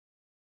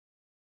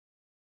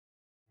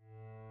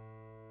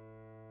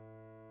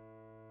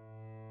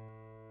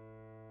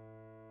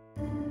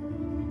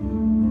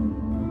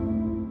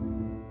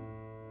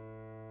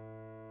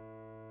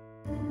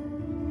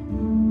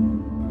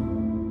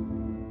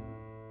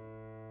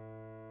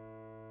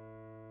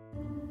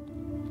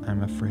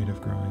I'm afraid of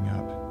growing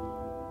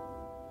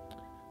up.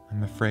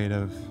 I'm afraid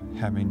of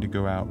having to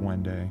go out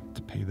one day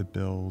to pay the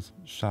bills,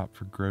 shop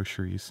for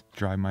groceries,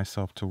 drive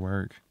myself to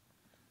work.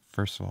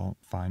 First of all,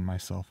 find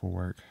myself a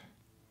work.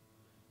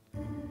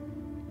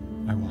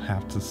 I will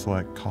have to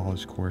select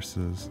college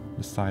courses,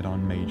 decide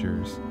on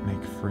majors,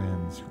 make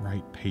friends,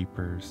 write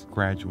papers,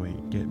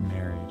 graduate, get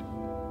married.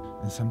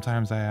 And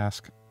sometimes I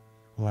ask,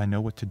 will I know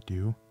what to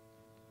do?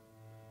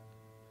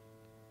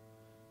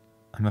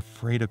 I'm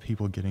afraid of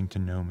people getting to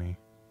know me.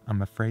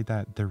 I'm afraid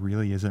that there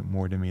really isn't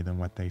more to me than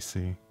what they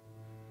see.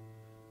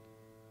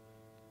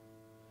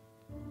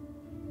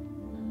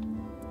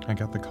 I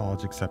got the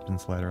college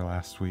acceptance letter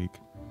last week.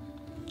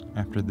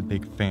 After the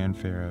big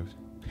fanfare of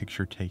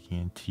picture taking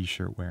and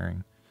t-shirt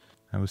wearing,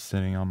 I was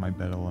sitting on my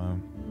bed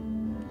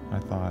alone. I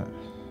thought,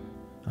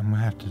 I'm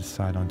gonna have to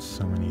decide on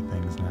so many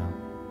things now.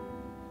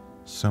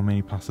 So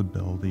many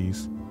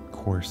possibilities,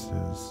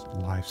 courses,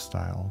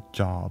 lifestyle,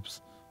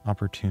 jobs,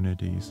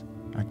 opportunities,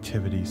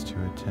 activities to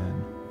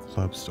attend,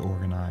 clubs to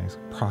organize,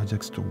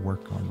 projects to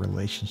work on,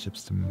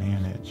 relationships to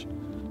manage.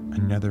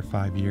 Another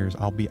 5 years,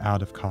 I'll be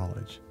out of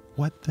college.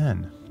 What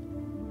then?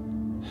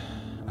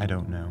 I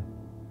don't know.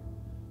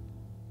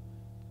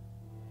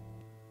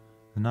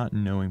 The not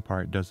knowing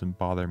part doesn't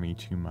bother me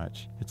too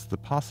much. It's the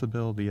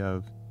possibility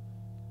of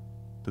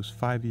those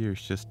 5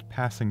 years just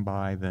passing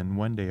by, then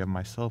one day of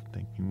myself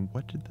thinking,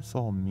 what did this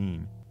all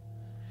mean?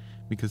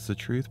 Because the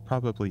truth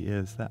probably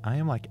is that I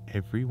am like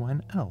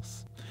everyone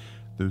else.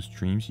 Those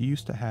dreams you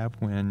used to have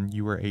when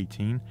you were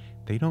 18,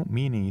 they don't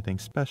mean anything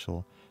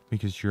special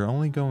because you're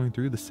only going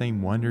through the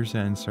same wonders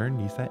and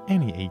uncertainties that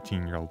any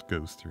 18-year-old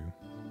goes through.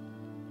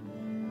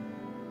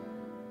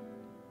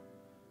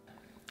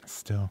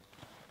 Still,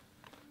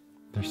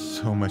 there's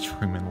so much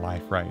room in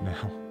life right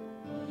now.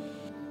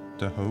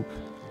 To hope,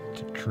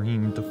 to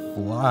dream, to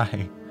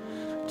fly,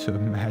 to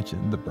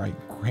imagine the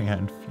bright,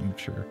 grand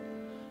future,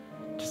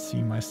 to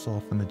see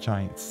myself in the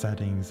giant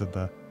settings of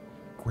the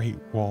Great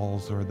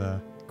Walls or the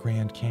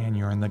Grand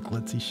Canyon or in the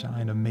glitzy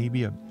shine of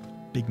maybe a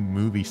big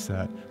movie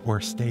set or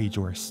a stage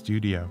or a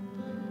studio.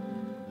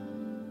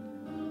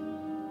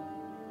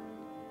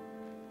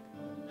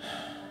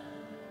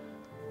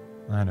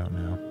 I don't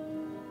know.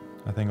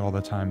 I think all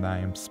the time that I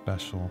am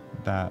special,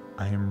 that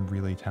I am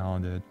really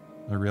talented.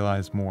 I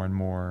realize more and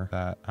more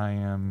that I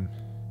am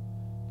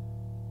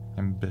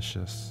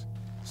ambitious,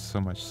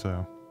 so much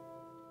so.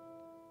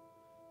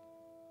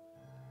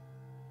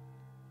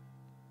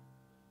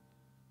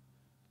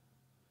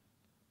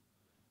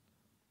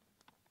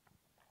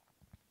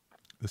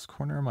 This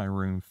corner of my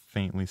room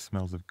faintly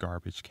smells of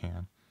garbage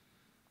can.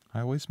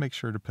 I always make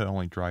sure to put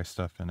only dry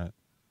stuff in it.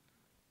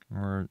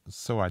 Or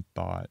so I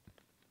thought.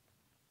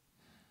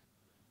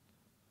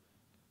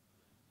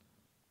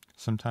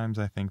 Sometimes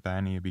I think that I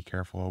need to be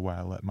careful of what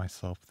I let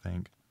myself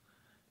think.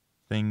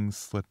 Things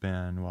slip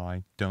in while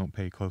I don't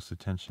pay close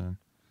attention.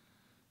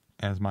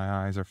 As my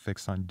eyes are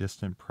fixed on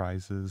distant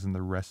prizes and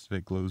the rest of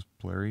it glows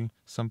blurry,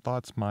 some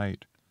thoughts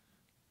might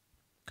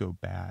go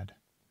bad.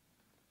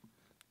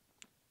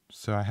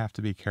 So I have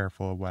to be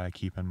careful of what I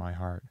keep in my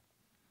heart.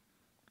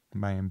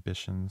 My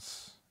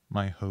ambitions,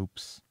 my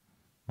hopes,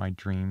 my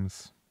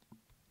dreams,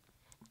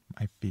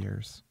 my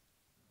fears.